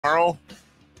tomorrow.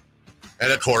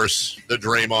 And, of course, the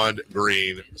Draymond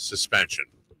Green suspension.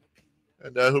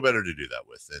 And who better to do that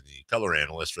with than the color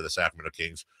analyst for the Sacramento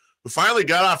Kings, who finally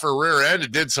got off her rear end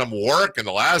and did some work in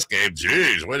the last game.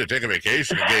 Jeez, way to take a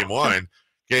vacation in game one.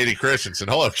 Kayte Christensen.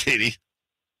 Hello, Kayte.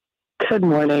 Good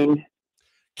morning.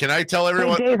 Can I tell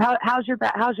everyone? Hey, Dave, how's your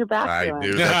back? How's your back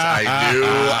doing?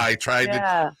 I tried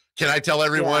yeah. to. Can I tell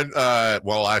everyone? Yeah.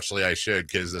 Well, actually, I should,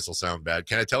 because this will sound bad.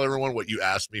 Can I tell everyone what you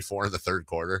asked me for in the third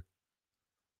quarter?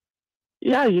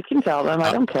 Yeah, you can tell them.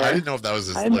 I don't care. I didn't know if that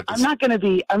was. I'm not going to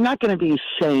be. I'm not going to be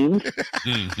shamed.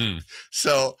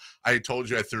 So I told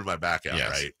you I threw my back out, yes.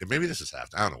 right? And maybe this is half.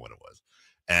 I don't know what it was.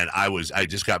 And I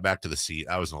just got back to the seat.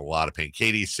 I was in a lot of pain.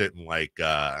 Katie's sitting like,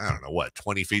 I don't know what,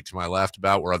 20 feet to my left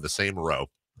about. We're on the same row.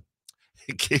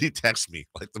 And Katie texts me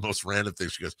like the most random thing.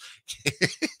 She goes,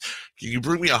 can you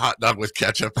bring me a hot dog with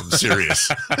ketchup? I'm serious.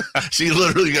 She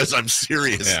literally goes, I'm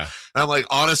serious. Yeah. And I'm like,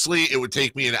 honestly, it would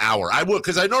take me an hour. I would,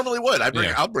 because I normally would.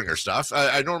 I'll bring her stuff.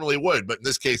 I normally would. But in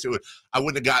this case, I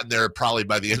wouldn't have gotten there probably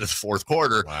by the end of the fourth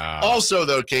quarter. Wow. Also,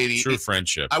 though, Katie. True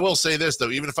friendship. I will say this, though.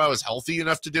 Even if I was healthy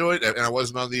enough to do it and I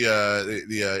wasn't on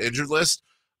the injured list,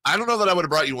 I don't know that I would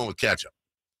have brought you one with ketchup.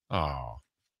 Oh.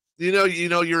 You're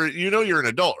an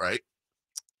adult, right?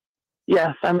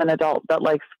 Yes, I'm an adult that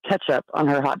likes ketchup on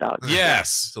her hot dog.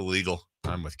 Yes, it's illegal.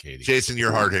 I'm with Katie. Jason,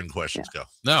 your hard-hitting questions go.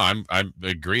 No, I'm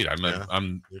agreed.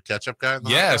 I'm your ketchup guy.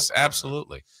 Yes,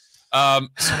 absolutely. So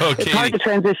it's Katie, hard to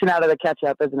transition out of the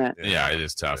ketchup, isn't it? Yeah, it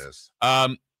is tough. It is.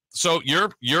 So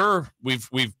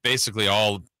we've basically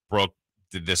all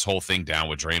did this whole thing down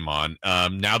with Draymond.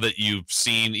 Now that you've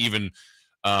seen even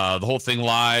the whole thing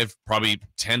live, probably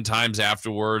 10 times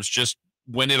afterwards, just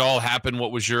when it all happened,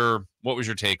 what was your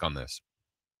take on this?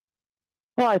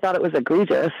 Well, I thought it was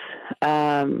egregious.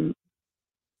 It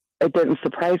didn't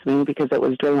surprise me because it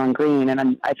was Draymond Green,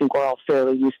 and I think we're all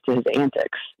fairly used to his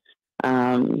antics.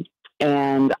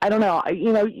 And I don't know,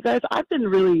 you guys, I've been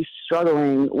really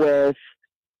struggling with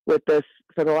this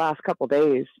for the last couple of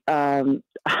days.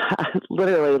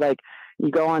 Literally, like,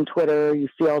 you go on Twitter, you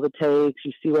see all the takes,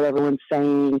 you see what everyone's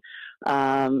saying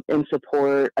in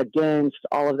support, against,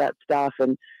 all of that stuff.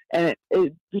 And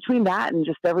it between that and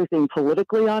just everything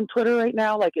politically on Twitter right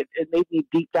now, like it made me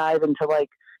deep dive into like,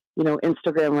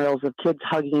 Instagram reels of kids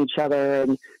hugging each other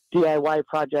and DIY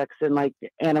projects and like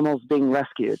animals being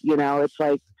rescued. It's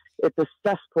like, it's a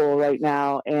cesspool right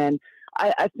now. And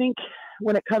I think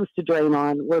when it comes to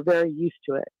Draymond, we're very used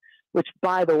to it, which,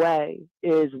 by the way,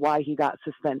 is why he got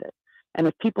suspended. And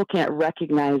if people can't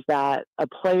recognize that, a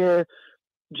player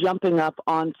jumping up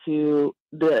onto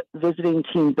the visiting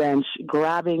team bench,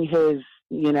 grabbing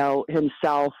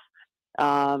himself,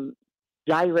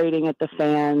 gyrating at the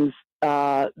fans,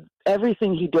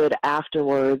 everything he did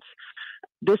afterwards,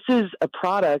 this is a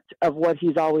product of what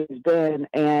he's always been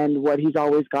and what he's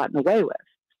always gotten away with.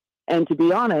 And to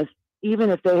be honest, even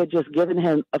if they had just given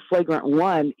him a flagrant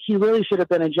one, he really should have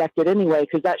been ejected anyway,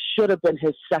 because that should have been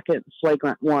his second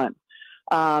flagrant one.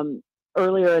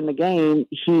 Earlier in the game,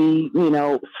 he,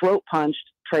 throat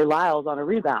punched Trey Lyles on a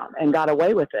rebound and got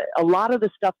away with it. A lot of the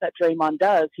stuff that Draymond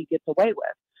does, he gets away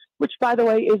with, which, by the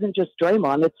way, isn't just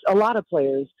Draymond. It's a lot of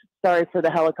players. Sorry for the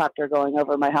helicopter going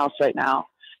over my house right now.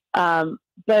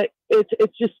 But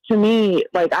it's just, to me,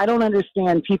 like, I don't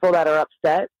understand people that are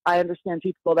upset. I understand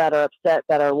people that are upset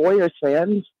that are Warriors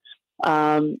fans.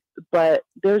 But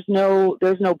there's no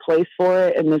place for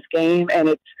it in this game. And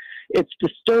it's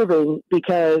disturbing,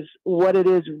 because what it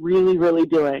is really, really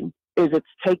doing is it's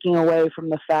taking away from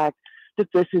the fact that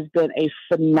this has been a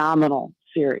phenomenal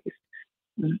series.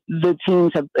 The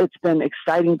teams it's been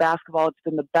exciting basketball. It's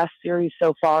been the best series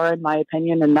so far, in my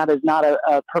opinion. And that is not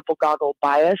a purple goggle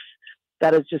bias.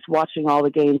 That is just watching all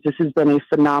the games. This has been a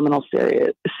phenomenal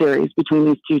series between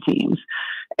these two teams.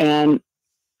 And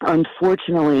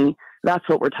unfortunately, that's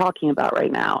what we're talking about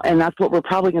right now. And that's what we're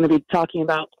probably going to be talking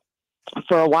about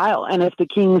for a while. And if the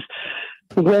Kings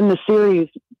win the series,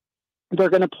 they're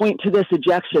going to point to this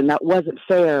ejection that wasn't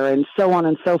fair and so on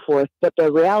and so forth. But the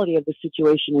reality of the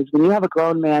situation is, when you have a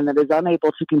grown man that is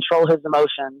unable to control his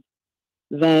emotions,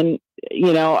 then,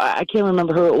 I can't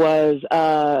remember who it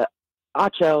was.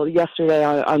 Acho yesterday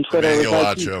on Twitter. Emmanuel was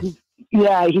like, Acho.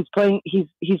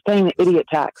 He's paying the idiot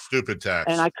tax. Stupid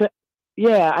tax. And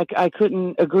I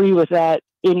couldn't agree with that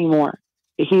anymore.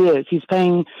 He's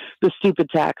paying the stupid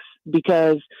tax,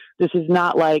 because this is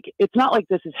not like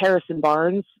this is Harrison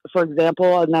Barnes, for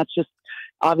example. And that's just,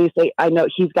 obviously, I know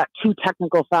he's got 2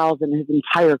 technical fouls in his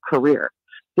entire career.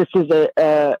 This is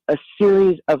a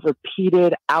series of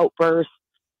repeated outbursts,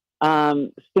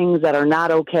 things that are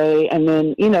not okay. And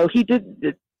then, he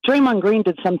did Draymond Green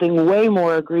did something way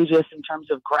more egregious in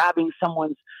terms of grabbing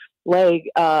someone's leg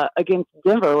against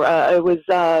Denver. It was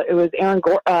Aaron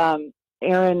Gordon.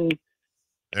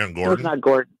 It's not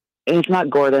Gordon. It's not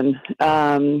Gordon.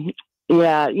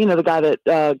 Yeah, the guy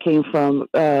that came from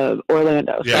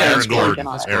Orlando. Yeah, Aaron Gordon.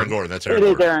 That's Aaron Gordon. That's Aaron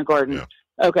Gordon. It is Aaron Gordon. Yeah.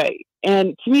 Okay.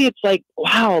 And to me, it's like,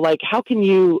 wow, like how can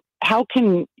you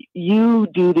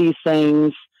do these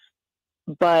things,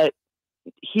 but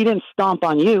he didn't stomp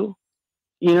on you?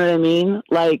 You know what I mean?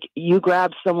 Like you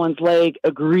grabbed someone's leg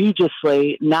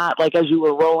egregiously, not like as you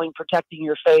were rolling, protecting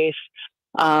your face.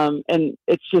 And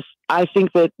it's just, I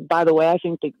think that, by the way, I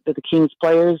think that the Kings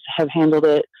players have handled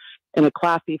it in a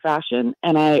classy fashion.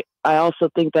 And I also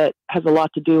think that has a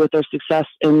lot to do with their success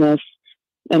in this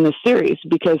series,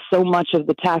 because so much of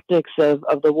the tactics of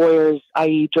the Warriors,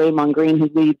 i.e. Draymond Green, who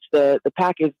leads the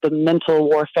pack, is the mental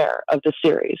warfare of the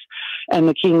series. And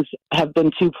the Kings have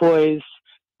been too poised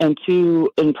and too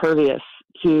impervious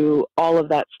to all of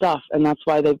that stuff. And that's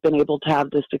why they've been able to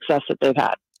have the success that they've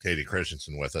had. Kayte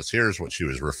Christensen with us. Here's what she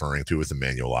was referring to with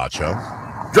Emmanuel Acho.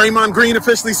 Draymond Green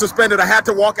officially suspended. I had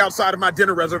to walk outside of my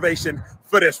dinner reservation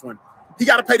for this one. He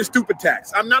got to pay the stupid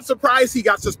tax. I'm not surprised he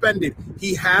got suspended.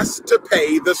 He has to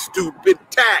pay the stupid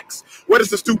tax. What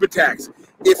is the stupid tax?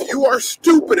 If you are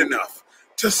stupid enough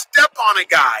to step on a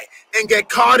guy and get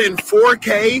caught in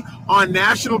 4K on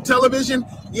national television,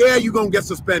 yeah, you're going to get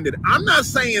suspended. I'm not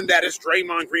saying that it's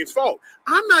Draymond Green's fault.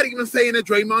 I'm not even saying that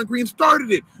Draymond Green started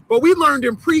it. But we learned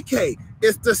in pre-K,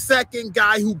 it's the second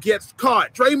guy who gets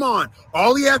caught. Draymond,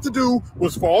 all he had to do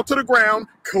was fall to the ground,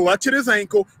 clutch at his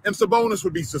ankle, and Sabonis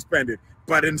would be suspended.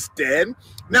 But instead,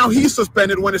 now he's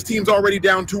suspended when his team's already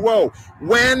down 2-0.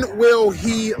 When will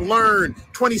he learn?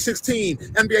 2016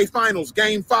 NBA Finals,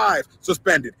 Game 5,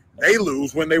 suspended. They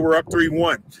lose when they were up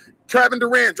 3-1. Kevin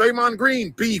Durant, Draymond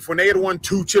Green, beef when they had won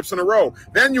 2 chips in a row.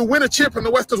 Then you win a chip and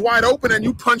the West is wide open and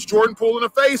you punch Jordan Poole in the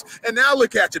face. And now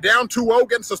look at you, down 2-0,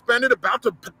 getting suspended, about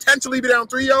to potentially be down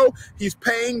 3-0. He's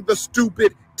paying the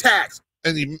stupid tax.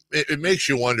 And it makes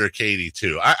you wonder, Katie,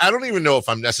 too. I don't even know if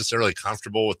I'm necessarily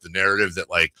comfortable with the narrative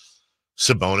that, like,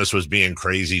 Sabonis was being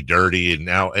crazy dirty and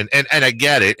now and I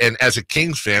get it. And as a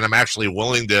Kings fan, I'm actually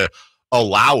willing to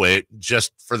allow it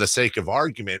just for the sake of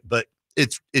argument. But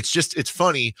it's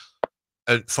funny.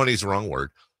 Funny is the wrong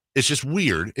word. It's just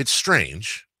weird. It's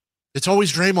strange. It's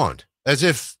always Draymond, as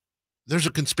if there's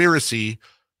a conspiracy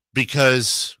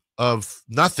because of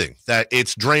nothing. That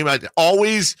it's Draymond.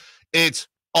 It's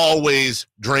always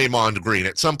Draymond Green.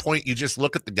 At some point, you just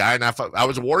look at the guy, and I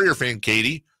was a Warrior fan,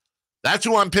 Katie. That's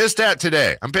who I'm pissed at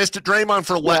today. I'm pissed at Draymond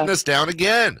for letting us down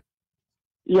again.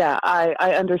 Yeah,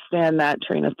 I understand that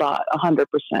train of thought 100%.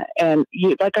 And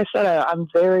like I said, I'm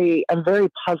very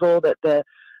puzzled at the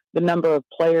number of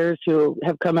players who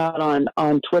have come out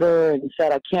on Twitter and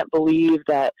said, I can't believe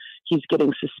that he's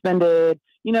getting suspended.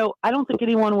 I don't think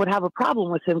anyone would have a problem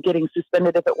with him getting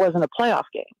suspended if it wasn't a playoff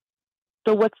game.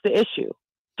 So what's the issue?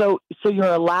 So you're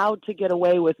allowed to get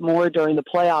away with more during the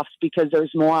playoffs because there's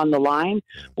more on the line.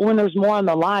 Well, when there's more on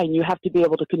the line, you have to be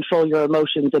able to control your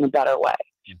emotions in a better way.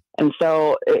 And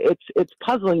so it's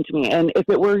puzzling to me. And if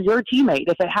it were your teammate,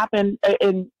 if it happened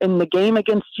in the game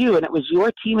against you and it was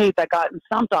your teammate that got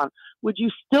stomped on, would you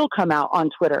still come out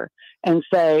on Twitter and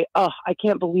say, oh, I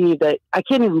can't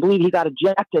even believe he got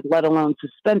ejected, let alone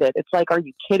suspended? It's like, are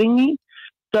you kidding me?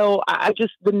 So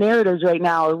the narratives right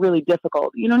now are really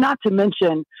difficult. Not to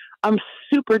mention, I'm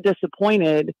super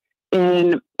disappointed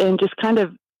in just kind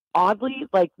of oddly,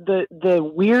 like the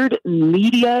weird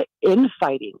media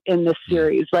infighting in this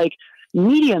series, like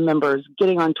media members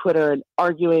getting on Twitter and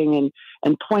arguing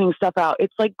and pointing stuff out.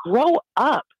 It's like, grow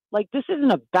up. Like, this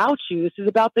isn't about you. This is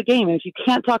about the game. And if you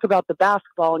can't talk about the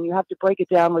basketball and you have to break it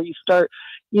down where you start,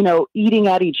 eating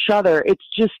at each other, it's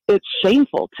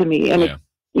shameful to me. And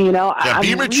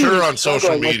be mature really on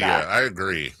social media. I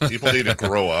agree. People need to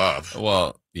grow up.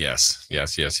 Well, yes.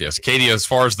 Katie, as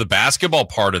far as the basketball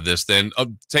part of this, then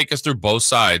take us through both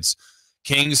sides.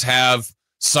 Kings have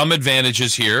some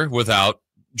advantages here without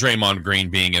Draymond Green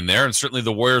being in there, and certainly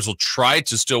the Warriors will try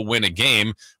to still win a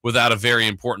game without a very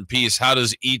important piece. How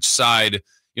does each side,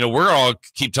 we're all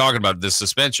keep talking about this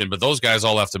suspension, but those guys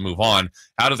all have to move on.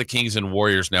 How do the Kings and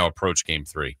Warriors now approach Game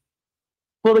 3?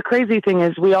 Well, the crazy thing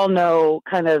is we all know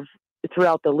kind of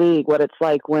throughout the league what it's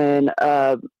like when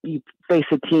you face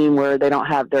a team where they don't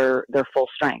have their full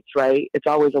strength, right? It's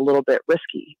always a little bit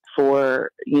risky for,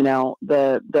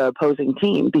 the opposing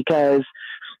team because,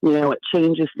 it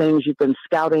changes things. You've been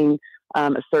scouting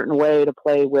a certain way to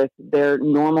play with their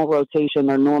normal rotation,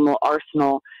 their normal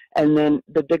arsenal. And then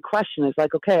the big question is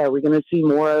like, okay, are we going to see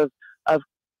more of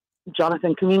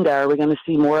Jonathan Kuminga? Are we going to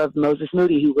see more of Moses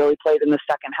Moody, who really played in the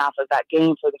second half of that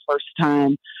game for the first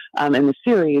time in the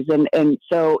series? And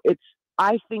so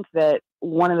I think that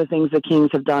one of the things the Kings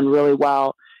have done really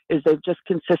well is they've just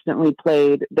consistently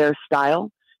played their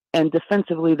style. And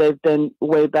defensively, they've been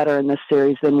way better in this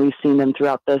series than we've seen them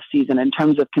throughout the season in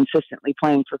terms of consistently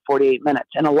playing for 48 minutes.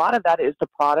 And a lot of that is the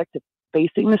product of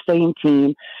facing the same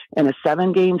team in a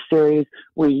 7-game series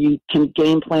where you can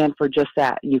game plan for just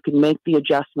that. You can make the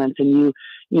adjustments, and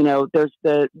you know, there's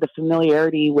the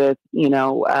familiarity with,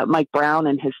 Mike Brown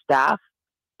and his staff.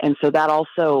 And so that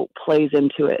also plays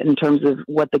into it in terms of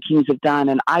what the Kings have done.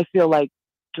 And I feel like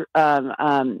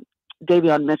Davion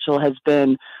Mitchell has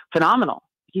been phenomenal.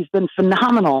 He's been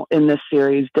phenomenal in this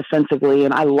series defensively,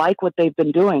 and I like what they've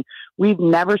been doing. We've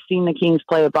never seen the Kings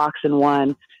play a box and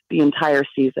one the entire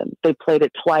season. They played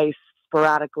it twice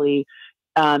sporadically,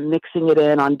 mixing it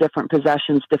in on different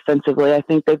possessions defensively. I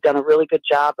think they've done a really good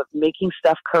job of making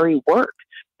Steph Curry work,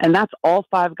 and that's all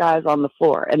 5 guys on the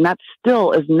floor. And that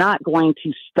still is not going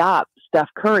to stop Steph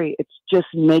Curry. It's just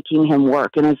making him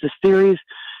work. And as the series,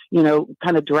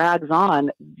 kind of drags on,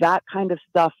 that kind of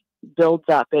stuff builds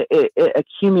up. It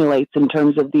accumulates in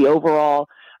terms of the overall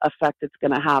effect it's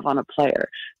going to have on a player.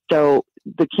 So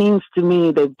the Kings, to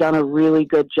me, they've done a really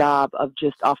good job of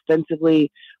just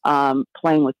offensively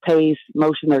playing with pace,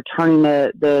 motion. They're turning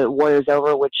the Warriors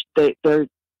over, which they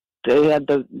had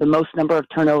the most number of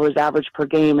turnovers average per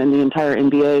game in the entire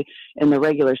NBA in the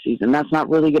regular season. That's not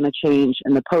really going to change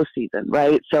in the postseason,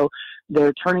 right? So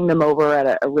they're turning them over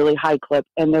at a really high clip,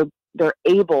 and they're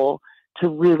able to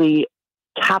really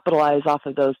capitalize off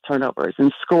of those turnovers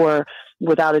and score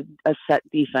without a set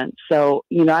defense. So,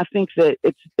 I think that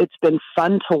it's been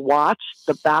fun to watch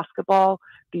the basketball,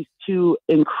 these 2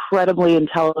 incredibly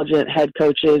intelligent head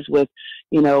coaches with,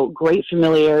 great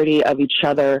familiarity of each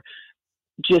other,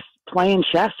 just playing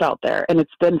chess out there. And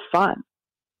it's been fun.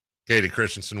 Kayte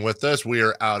Christensen with us. We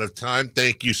are out of time.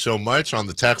 Thank you so much on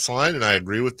the text line. And I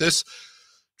agree with this.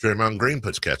 Draymond Green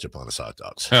puts ketchup on his hot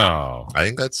dogs. Oh, I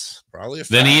think that's probably a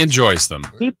fact. Then he enjoys them.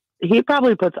 He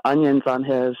probably puts onions on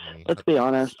his. Let's be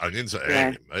honest. Onions,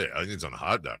 Yeah. Onions on a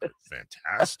hot dog.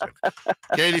 Fantastic.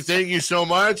 Kayte, thank you so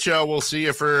much. We'll see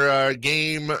you for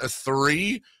Game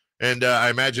 3. And I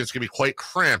imagine it's going to be quite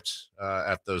cramped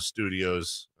at those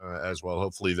studios as well.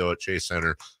 Hopefully, though, at Chase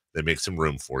Center, they make some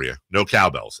room for you. No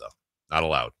cowbells, though. Not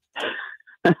allowed.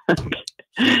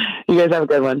 You guys have a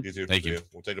good one. You too. Thank you.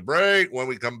 We'll take a break. When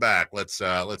we come back, let's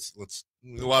a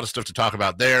lot of stuff to talk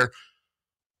about there.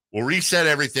 We'll reset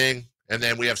everything, and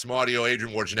then we have some audio.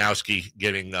 Adrian Wojnarowski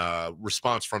getting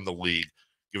response from the league,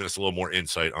 giving us a little more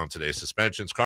insight on today's suspensions.